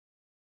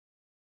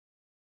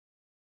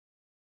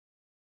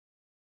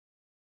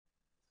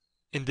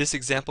In this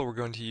example, we're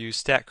going to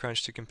use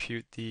StatCrunch to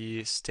compute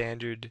the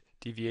standard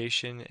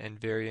deviation and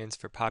variance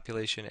for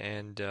population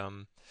and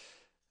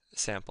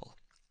sample.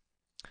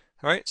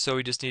 All right, so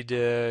we just need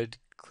to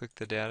click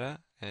the data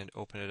and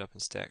open it up in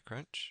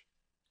StatCrunch.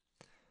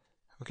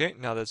 Okay,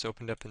 now that's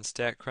opened up in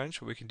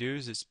StatCrunch, what we can do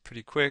is it's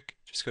pretty quick.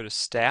 Just go to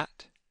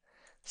Stat,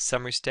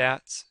 Summary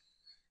Stats,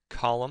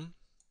 Column.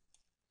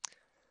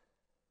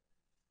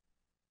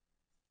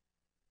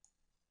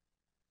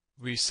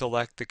 We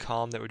select the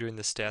column that we're doing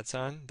the stats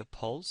on, the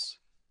pulse.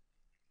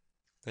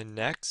 Then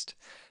next.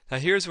 Now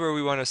here's where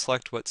we want to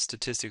select what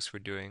statistics we're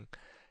doing.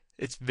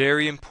 It's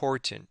very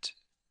important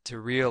to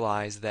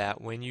realize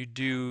that when you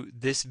do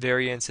this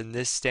variance and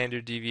this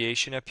standard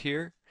deviation up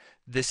here,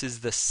 this is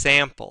the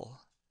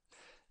sample.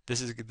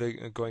 This is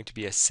going to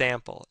be a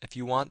sample. If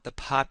you want the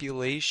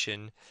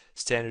population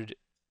standard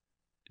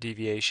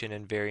deviation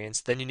and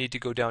variance, then you need to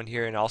go down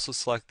here and also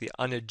select the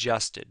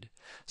unadjusted.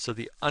 So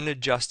the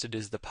unadjusted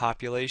is the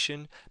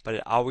population, but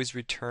it always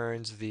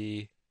returns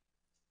the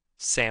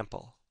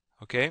sample.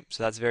 Okay,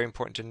 so that's very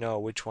important to know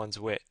which one's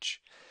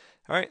which.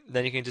 All right,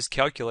 then you can just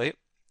calculate,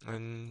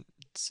 and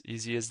it's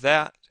easy as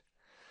that.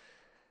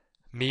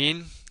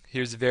 Mean,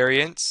 here's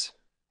variance,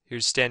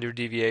 here's standard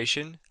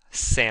deviation,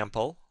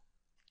 sample.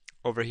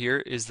 Over here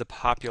is the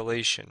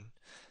population.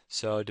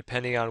 So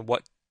depending on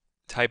what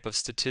type of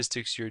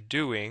statistics you're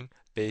doing,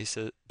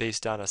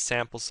 based on a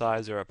sample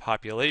size or a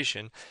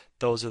population,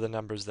 those are the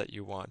numbers that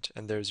you want,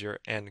 and there's your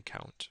n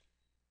count.